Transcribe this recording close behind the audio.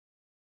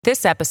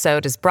This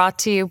episode is brought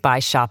to you by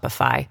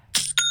Shopify.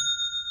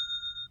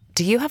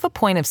 Do you have a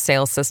point of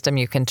sale system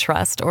you can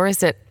trust, or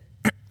is it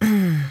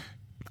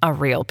a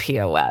real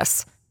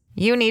POS?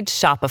 You need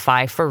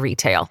Shopify for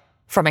retail.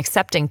 From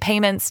accepting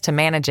payments to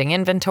managing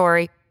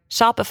inventory,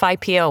 Shopify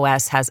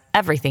POS has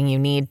everything you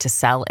need to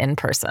sell in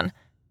person.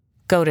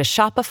 Go to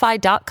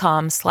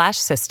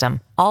shopify.com/system,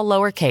 all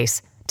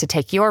lowercase, to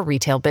take your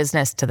retail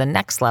business to the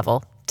next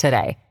level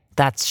today.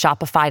 That's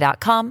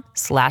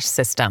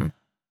shopify.com/system.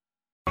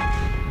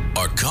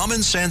 A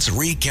common sense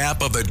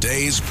recap of the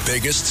day's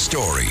biggest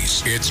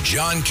stories. It's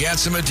John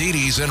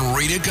Catsimatidis and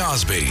Rita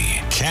Cosby.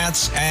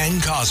 Cats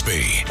and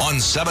Cosby on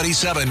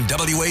 77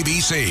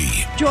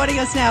 WABC. Joining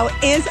us now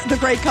is the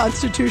great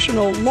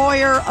constitutional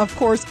lawyer, of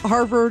course,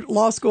 Harvard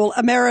Law School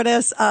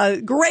emeritus,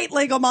 great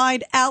legal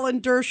mind,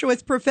 Alan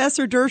Dershowitz.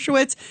 Professor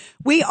Dershowitz,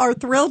 we are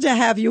thrilled to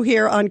have you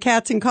here on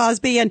Cats and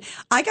Cosby. And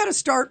I got to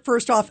start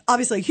first off,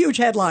 obviously huge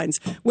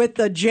headlines with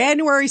the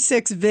January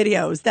 6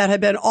 videos that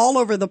have been all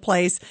over the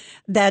place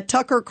that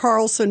Tucker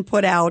Carlson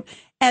put out.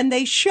 And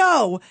they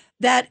show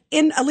that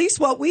in at least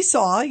what we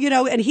saw,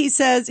 and he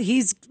says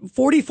he's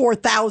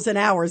 44,000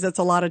 hours. That's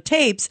a lot of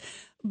tapes.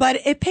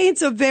 But it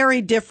paints a very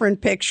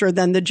different picture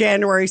than the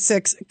January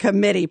 6th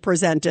committee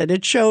presented.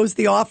 It shows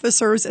the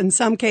officers, in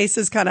some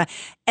cases, kind of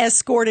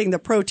escorting the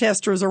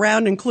protesters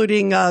around,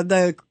 including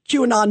the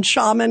QAnon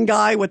shaman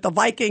guy with the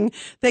Viking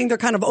thing. They're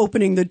kind of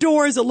opening the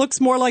doors. It looks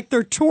more like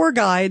they're tour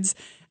guides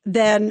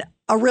than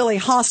a really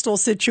hostile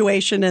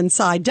situation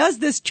inside. Does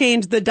this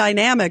change the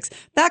dynamics?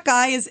 That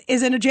guy is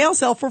in a jail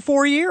cell for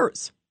 4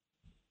 years.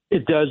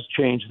 It does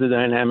change the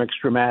dynamics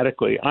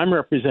dramatically. I'm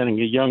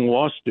representing a young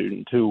law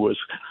student who was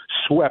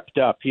swept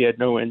up. He had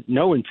no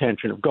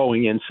intention of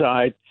going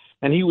inside,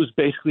 and he was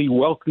basically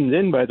welcomed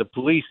in by the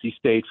police. He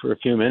stayed for a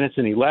few minutes,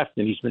 and he left,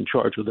 and he's been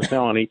charged with a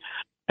felony.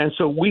 And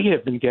so we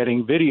have been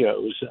getting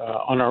videos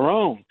on our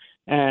own.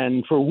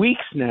 And for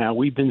weeks now,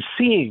 we've been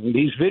seeing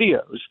these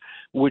videos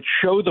which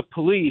show the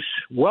police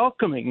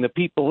welcoming the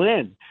people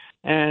in.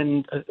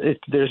 And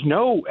there's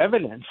no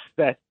evidence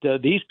that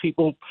these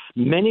people,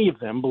 many of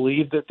them,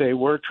 believe that they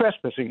were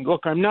trespassing.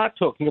 Look, I'm not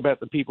talking about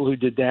the people who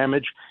did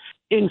damage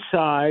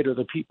inside or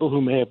the people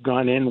who may have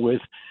gone in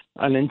with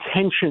an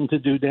intention to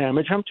do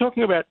damage. I'm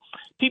talking about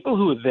people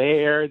who are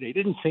there. They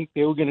didn't think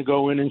they were going to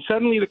go in, and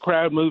suddenly the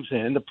crowd moves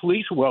in. The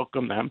police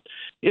welcome them.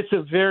 It's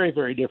a very,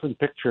 very different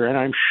picture, and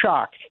I'm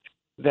shocked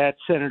that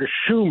Senator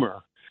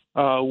Schumer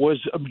was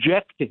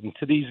objecting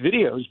to these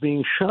videos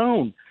being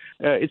shown.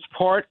 It's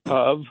part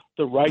of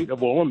the right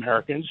of all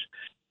Americans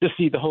to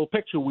see the whole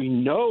picture. We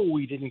know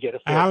we didn't get a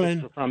fair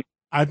picture from.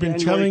 I've been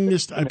telling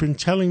this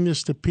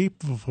to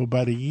people for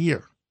about a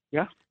year.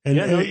 Yeah, and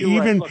right.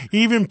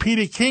 Even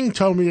Peter King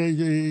told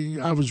me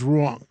I was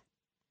wrong.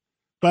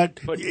 But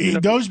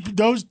those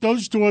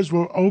doors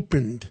were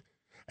opened.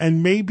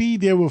 And maybe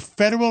there were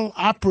federal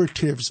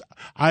operatives.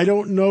 I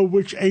don't know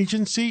which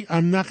agency.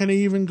 I'm not going to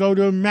even go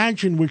to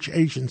imagine which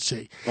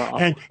agency.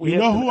 And you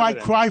know who I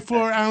cry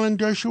for, Alan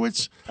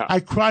Dershowitz?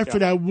 I cry for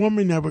that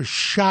woman that was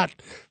shot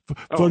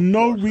for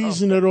no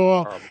reason at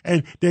all.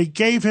 And they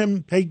gave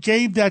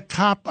that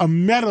cop a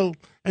medal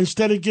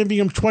instead of giving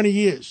him 20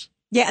 years.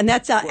 Yeah, and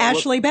that's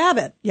Ashley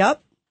Babbitt.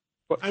 Yep.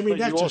 I mean,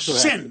 that's a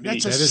sin.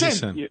 That is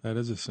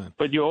a sin.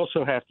 But you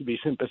also have to be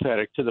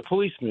sympathetic to the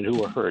policemen who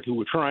were hurt, who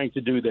were trying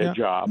to do their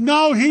job.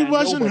 No, he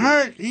wasn't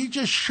hurt. He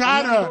just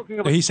shot her.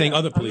 He's saying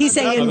other police. He's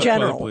saying in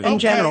general. In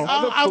general.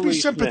 I'll be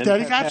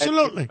sympathetic.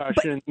 Absolutely.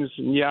 But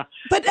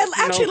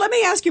actually, let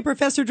me ask you,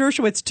 Professor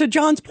Dershowitz, to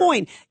John's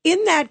point,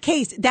 in that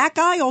case, that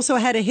guy also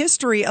had a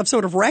history of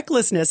sort of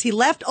recklessness. He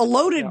left a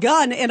loaded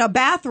gun in a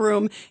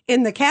bathroom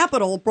in the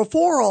Capitol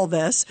before all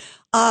this.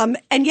 And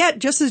yet,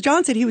 just as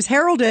John said, he was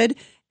heralded.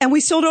 And we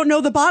still don't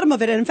know the bottom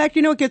of it. And in fact,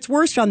 it gets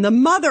worse, John. The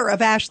mother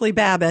of Ashley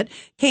Babbitt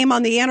came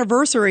on the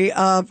anniversary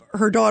of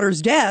her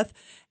daughter's death,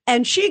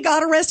 and she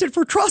got arrested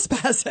for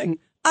trespassing.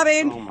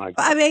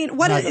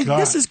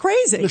 This is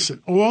crazy.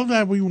 Listen, all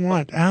that we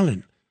want,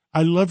 Alan,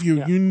 I love you.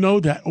 Yeah. You know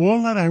that.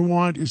 All that I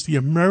want is the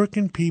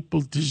American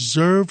people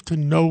deserve to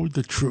know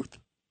the truth.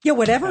 Yeah,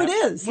 whatever it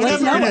is.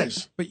 Whatever it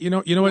is. But you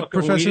know what,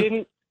 Professor?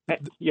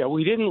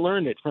 We didn't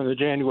learn it from the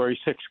January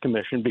 6th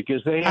Commission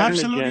because they had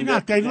absolutely an agenda,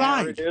 not. They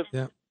lied.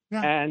 Yeah.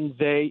 And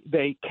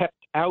they kept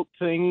out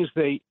things.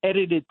 They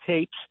edited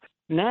tapes.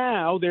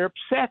 Now they're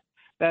upset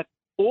that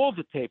all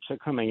the tapes are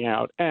coming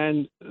out,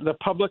 and the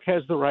public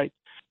has the right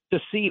to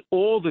see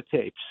all the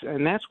tapes.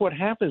 And that's what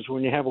happens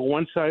when you have a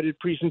one-sided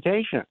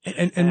presentation.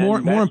 And more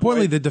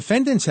importantly, the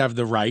defendants have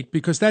the right,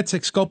 because that's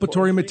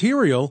exculpatory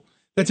material.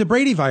 That's a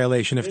Brady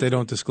violation if they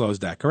don't disclose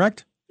that,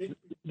 correct?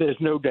 There's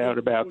no doubt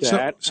about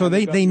that. So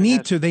they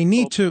need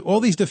to, all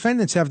these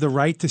defendants have the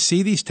right to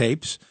see these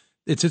tapes.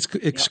 It's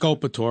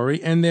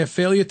exculpatory, and their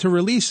failure to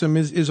release them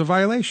is a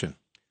violation.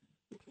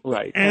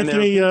 Right.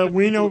 Anthony,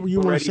 we know you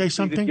want to say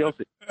something?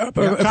 Professor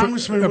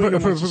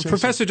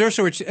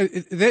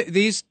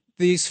Dershowitz,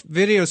 these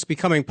videos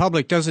becoming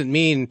public doesn't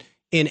mean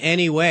in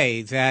any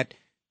way that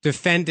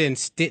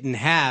defendants didn't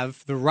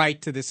have the right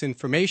to this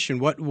information,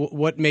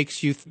 what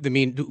makes you?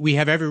 We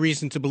have every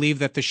reason to believe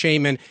that the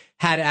Shaman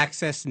had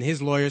access and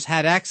his lawyers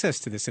had access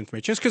to this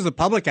information. Just because the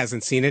public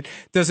hasn't seen it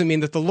doesn't mean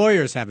that the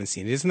lawyers haven't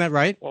seen it. Isn't that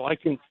right? Well,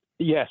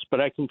 yes,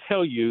 but I can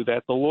tell you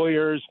that the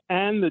lawyers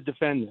and the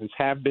defendants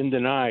have been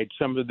denied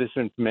some of this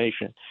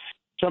information.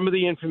 Some of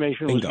the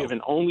information was given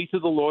only to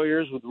the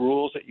lawyers with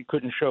rules that you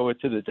couldn't show it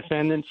to the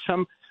defendants.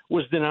 Some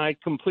was denied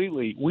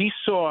completely. We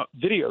saw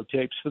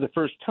videotapes for the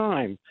first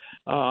time,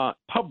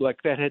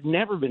 public, that had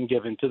never been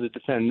given to the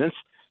defendants.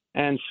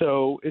 And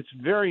so it's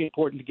very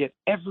important to get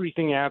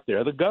everything out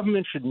there. The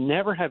government should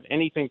never have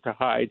anything to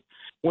hide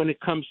when it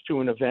comes to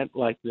an event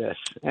like this.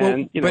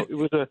 And, it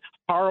was a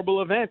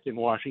horrible event in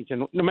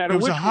Washington, no matter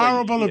which way. It was a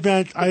horrible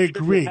event, I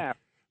agree.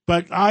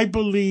 But I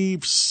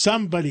believe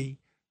somebody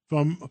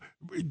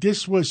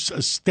this was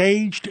a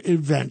staged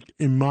event,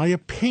 in my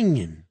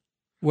opinion.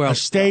 A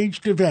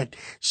staged event.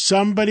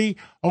 Somebody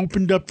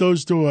opened up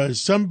those doors.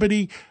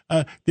 Somebody,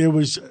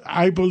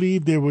 I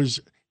believe there was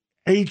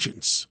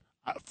agents.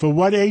 For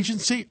what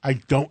agency? I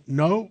don't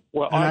know.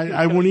 Well, and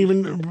I won't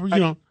even,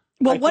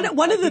 Well,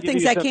 one of the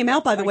things that came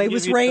out, by the way,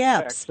 was Ray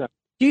Epps.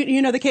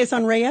 You know the case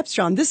on Ray Epps,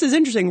 John? This is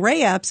interesting.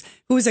 Ray Epps,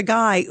 who is a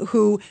guy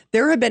who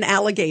there have been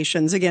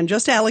allegations, again,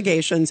 just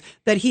allegations,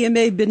 that he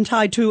may have been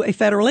tied to a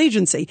federal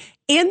agency.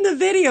 In the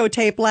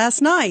videotape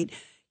last night,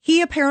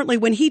 he apparently,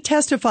 when he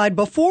testified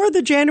before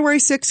the January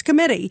 6th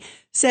committee,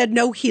 said,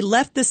 no, he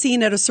left the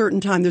scene at a certain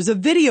time. There's a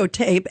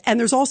videotape, and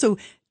there's also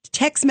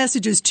text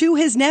messages to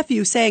his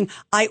nephew saying,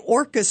 I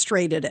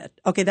orchestrated it.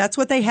 Okay, that's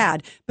what they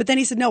had. But then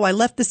he said, no, I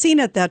left the scene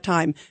at that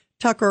time.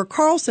 Tucker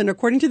Carlson,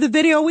 according to the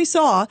video we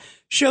saw,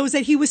 shows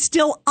that he was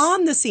still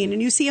on the scene,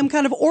 and you see him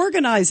kind of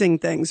organizing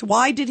things.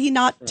 Why did he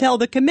not tell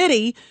the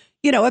committee?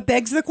 It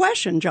begs the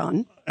question,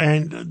 John.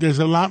 And there's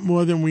a lot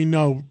more than we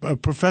know.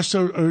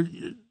 Professor...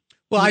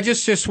 Well, I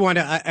just want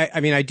to.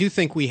 I do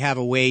think we have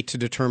a way to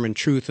determine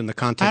truth in the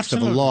context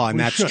of a law, and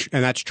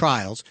that's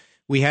trials.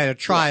 We had a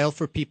trial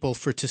for people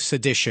for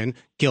sedition,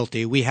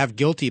 guilty. We have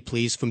guilty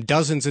pleas from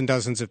dozens and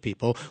dozens of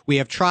people. We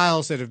have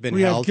trials that have been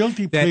held. We have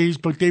guilty pleas,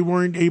 but they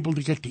weren't able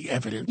to get the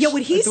evidence. Yeah,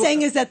 what he's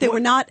saying is that they were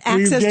not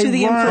access to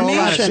the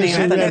information.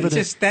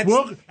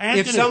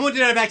 If someone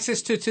didn't have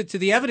access to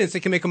the evidence, they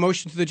can make a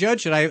motion to the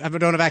judge that I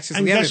don't have access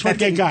to the evidence. And guess what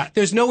they got?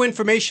 There's no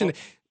information.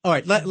 All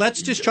right,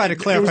 let's just try to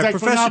clarify. It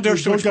was like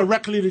Professor Dershowitz, go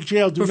directly to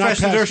jail.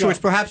 Professor Dershowitz,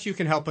 perhaps you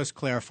can help us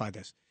clarify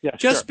this. Yeah,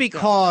 just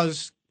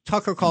because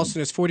Tucker Carlson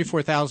has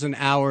 44,000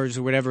 hours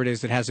or whatever it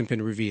is that hasn't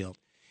been revealed,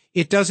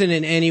 it doesn't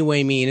in any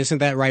way mean, isn't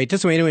that right? It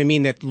doesn't in any way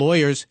mean that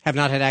lawyers have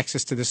not had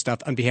access to this stuff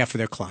on behalf of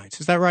their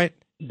clients. Is that right?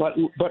 But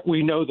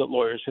we know that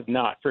lawyers have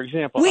not. For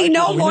example, we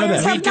know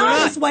lawyers have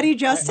not. Is what he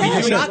just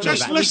said.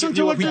 Just listen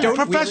to what the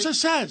professor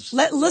says.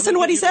 Listen to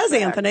what he says,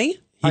 Anthony.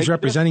 He's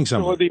representing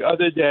someone. The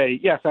other day,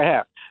 yes, I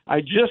have. I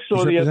just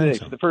saw the other day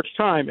for the first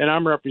time, and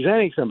I'm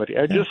representing somebody.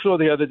 I just saw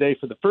the other day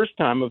for the first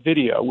time a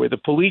video where the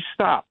police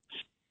stop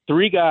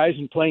 3 guys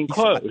in plain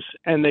clothes,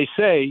 and they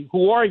say,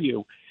 who are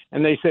you?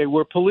 And they say,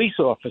 we're police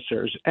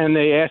officers. And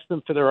they ask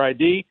them for their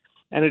ID,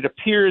 and it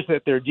appears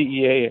that they're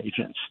DEA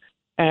agents.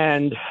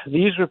 And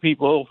these are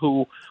people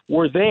who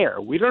were there.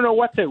 We don't know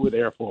what they were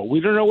there for. We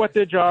don't know what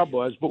their job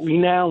was, but we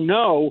now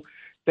know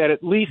that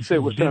at least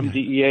there were some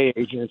DEA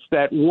agents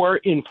that were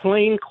in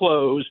plain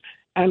clothes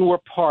and were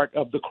part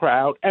of the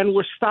crowd and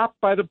were stopped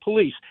by the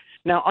police.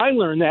 Now, I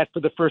learned that for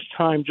the first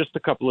time just a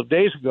couple of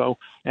days ago,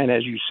 and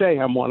as you say,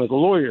 I'm one of the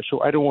lawyers,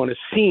 so I don't want to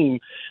seem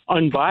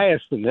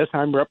unbiased in this.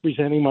 I'm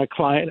representing my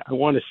client. I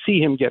want to see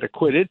him get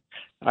acquitted.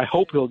 I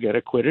hope he'll get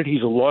acquitted.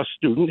 He's a law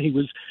student. He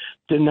was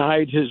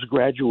denied his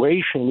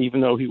graduation,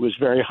 even though he was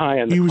very high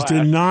in the class. He was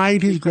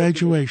denied his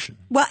graduation.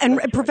 Well,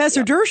 and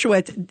Professor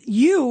Dershowitz,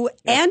 you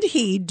and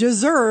he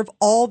deserve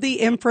all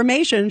the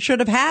information, should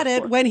have had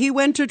it when he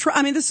went to trial.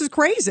 I mean, this is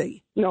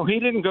crazy. No,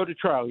 he didn't go to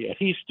trial yet.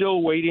 He's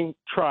still waiting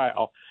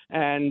trial.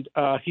 And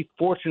he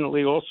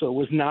fortunately also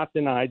was not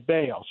denied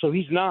bail. So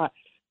he's not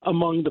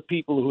among the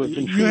people who have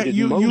been treated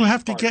most you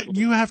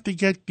have to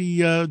get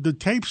the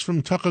tapes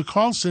from Tucker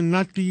Carlson,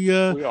 not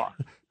the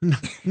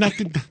not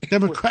the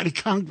Democratic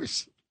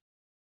Congress.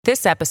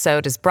 This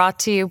episode is brought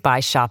to you by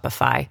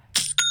Shopify.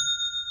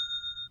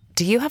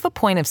 Do you have a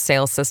point of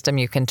sale system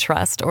you can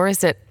trust, or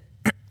is it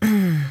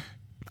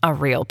a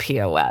real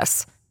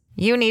POS?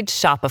 You need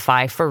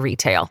Shopify for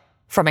retail.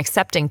 From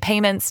accepting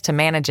payments to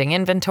managing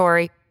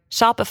inventory,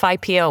 Shopify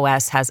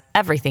POS has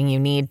everything you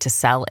need to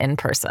sell in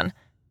person.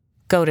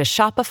 Go to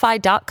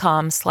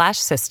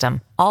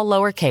shopify.com/system, all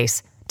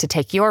lowercase, to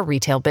take your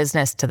retail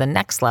business to the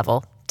next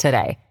level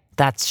today.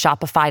 That's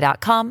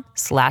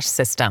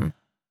shopify.com/system.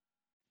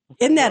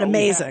 Isn't that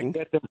amazing?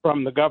 Get them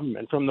from the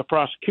government, from the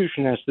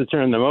prosecution has to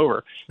turn them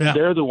over. Yeah.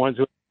 They're the ones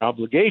who have an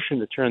obligation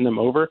to turn them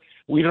over.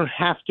 We don't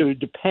have to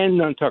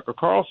depend on Tucker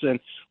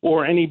Carlson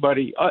or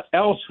anybody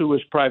else who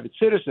is private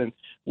citizen.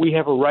 We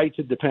have a right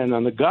to depend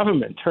on the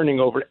government turning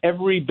over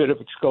every bit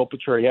of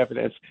exculpatory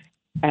evidence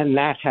And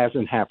that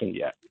hasn't happened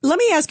yet. Let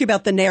me ask you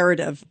about the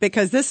narrative,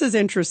 because this is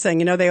interesting.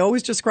 You know, they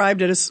always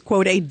described it as,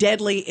 quote, a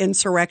deadly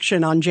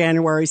insurrection on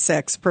January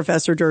 6th,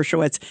 Professor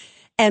Dershowitz.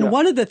 And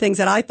one of the things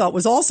that I thought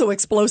was also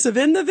explosive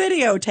in the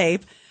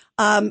videotape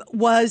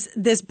was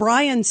this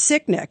Brian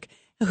Sicknick,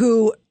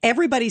 who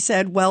everybody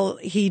said, well,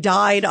 he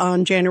died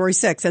on January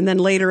 6th. And then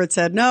later it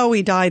said, no,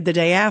 he died the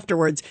day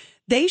afterwards.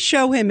 They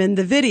show him in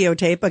the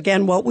videotape,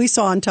 again, what we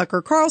saw on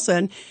Tucker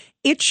Carlson.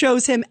 It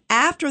shows him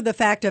after the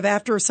fact of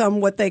after some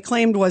what they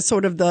claimed was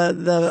sort of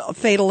the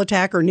fatal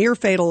attack or near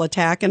fatal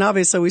attack. And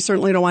obviously, we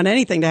certainly don't want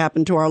anything to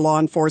happen to our law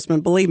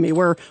enforcement. Believe me,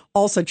 we're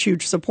all such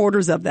huge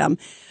supporters of them.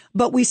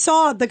 But we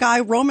saw the guy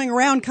roaming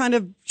around, kind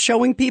of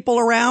showing people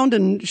around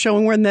and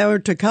showing when they were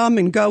to come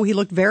and go. He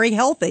looked very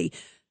healthy.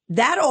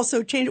 That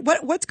also changed.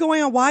 What's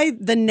going on? Why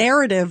the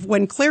narrative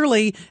when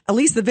clearly, at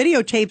least the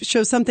videotape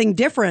shows something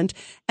different?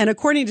 And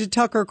according to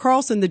Tucker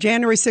Carlson, the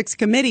January 6th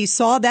committee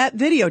saw that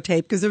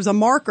videotape because there's a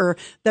marker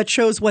that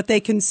shows what they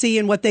can see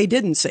and what they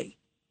didn't see.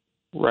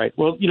 Right.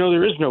 Well, you know,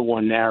 there is no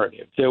one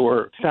narrative. There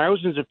were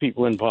thousands of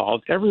people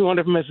involved. Every one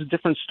of them has a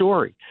different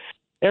story.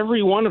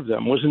 Every one of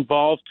them was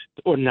involved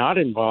or not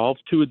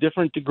involved to a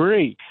different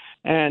degree.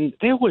 And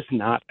there was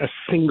not a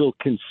single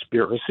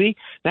conspiracy.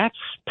 That's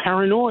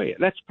paranoia.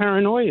 That's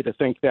paranoia to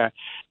think that.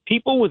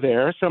 People were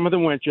there. Some of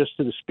them went just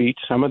to the speech.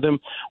 Some of them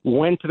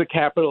went to the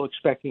Capitol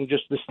expecting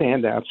just to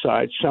stand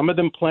outside. Some of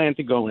them planned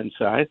to go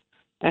inside.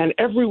 And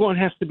everyone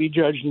has to be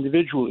judged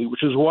individually,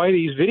 which is why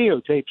these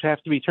videotapes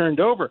have to be turned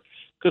over.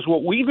 Because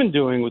what we've been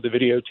doing with the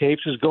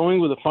videotapes is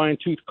going with a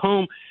fine-tooth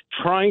comb,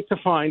 trying to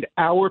find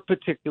our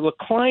particular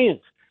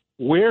client,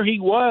 where he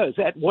was,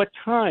 at what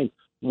time.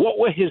 What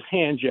were his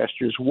hand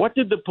gestures? What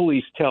did the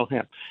police tell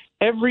him?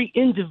 Every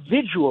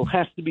individual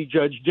has to be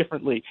judged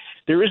differently.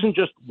 There isn't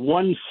just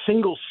one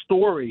single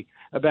story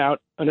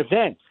about an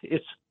event.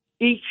 It's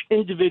each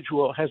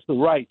individual has the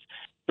right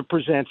to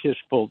present his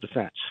full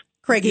defense.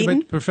 Craig Eden?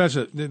 But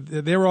Professor,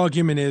 their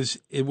argument is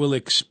it will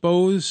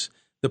expose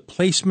the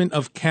placement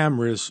of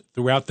cameras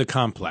throughout the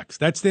complex.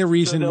 That's their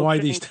reason why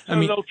these.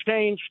 They'll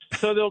change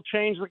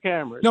the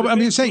cameras. No, but I'm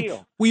just saying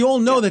we all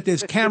know that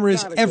there's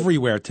cameras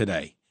everywhere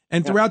today.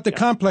 And throughout the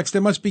complex,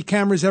 there must be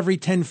cameras every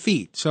 10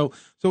 feet. So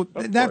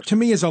that, to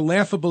me, is a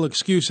laughable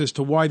excuse as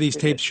to why these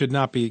tapes should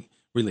not be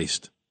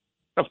released.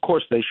 Of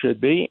course they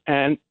should be.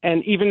 And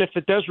even if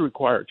it does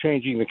require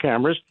changing the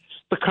cameras,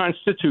 the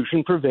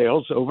Constitution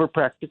prevails over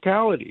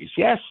practicalities.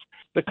 Yes,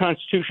 the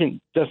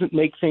Constitution doesn't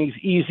make things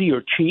easy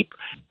or cheap,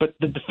 but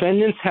the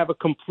defendants have a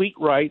complete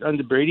right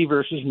under Brady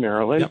versus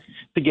Maryland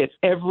to get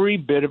every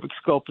bit of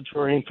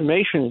exculpatory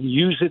information and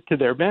use it to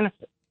their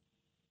benefit.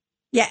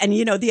 Yeah, and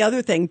you know, the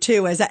other thing,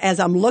 too, as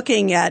I'm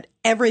looking at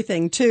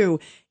everything,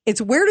 too,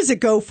 it's where does it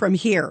go from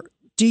here?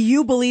 Do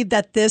you believe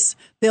that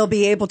they'll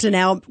be able to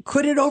now,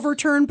 could it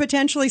overturn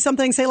potentially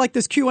something, say like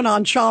this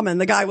QAnon shaman,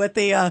 the guy with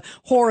the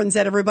horns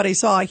that everybody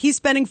saw? He's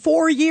spending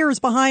 4 years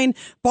behind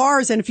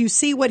bars, and if you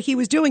see what he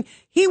was doing,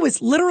 he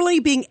was literally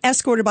being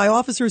escorted by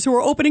officers who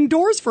were opening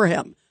doors for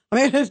him.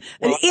 I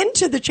mean,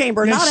 into the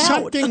chamber, not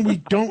out. There's something we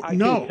don't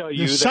know.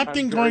 There's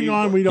something going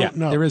on we don't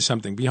know. There is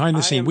something behind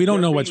the scene. We don't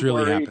know what's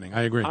really happening.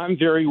 I agree. I'm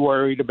very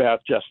worried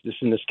about justice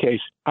in this case.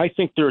 I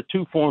think there are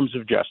two forms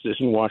of justice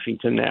in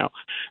Washington now.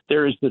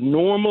 There is the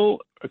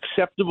normal,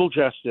 acceptable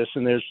justice,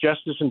 and there's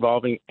justice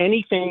involving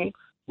anything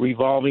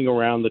revolving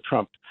around the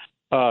Trump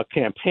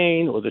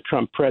campaign or the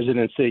Trump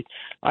presidency.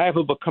 I have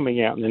a book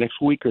coming out in the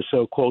next week or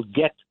so called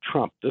Get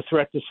Trump, The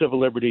Threat to Civil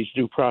Liberties,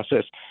 Due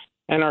Process,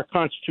 and Our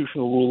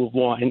Constitutional Rule of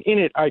Law. And in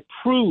it, I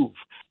prove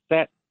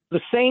that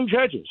the same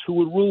judges who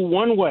would rule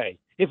one way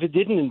if it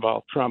didn't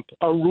involve Trump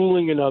are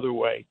ruling another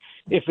way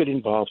if it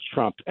involves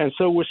Trump. And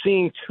so we're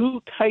seeing two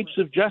types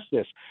of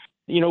justice.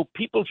 You know,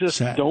 people just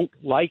don't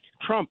like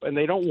Trump, and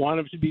they don't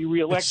want him to be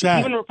reelected,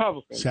 even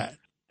Republicans.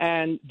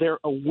 And they're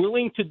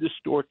willing to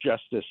distort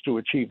justice to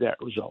achieve that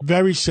result.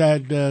 Very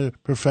sad,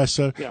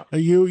 Professor. Yeah.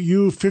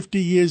 You 50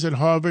 years at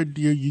Harvard,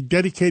 you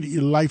dedicated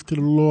your life to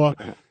the law.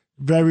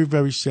 Very,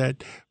 very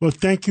sad. Well,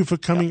 thank you for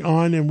coming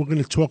on, and we're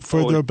going to talk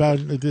further about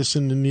this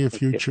in the near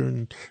future.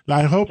 And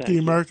I hope the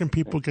American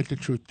people get the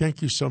truth.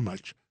 Thank you so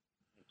much.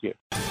 Thank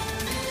you.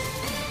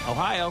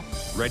 Ohio,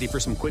 ready for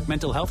some quick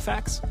mental health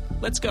facts?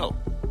 Let's go.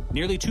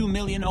 Nearly 2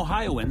 million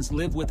Ohioans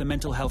live with a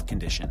mental health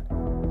condition.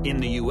 In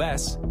the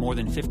U.S., more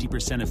than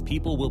 50% of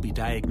people will be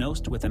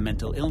diagnosed with a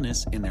mental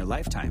illness in their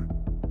lifetime.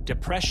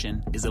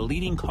 Depression is a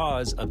leading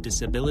cause of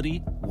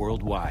disability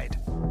worldwide.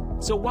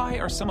 So why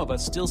are some of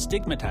us still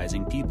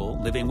stigmatizing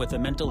people living with a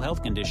mental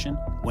health condition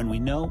when we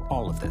know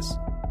all of this?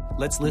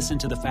 Let's listen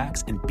to the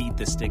facts and beat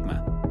the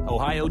stigma.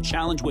 Ohio,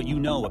 challenge what you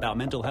know about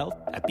mental health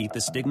at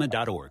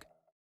beatthestigma.org.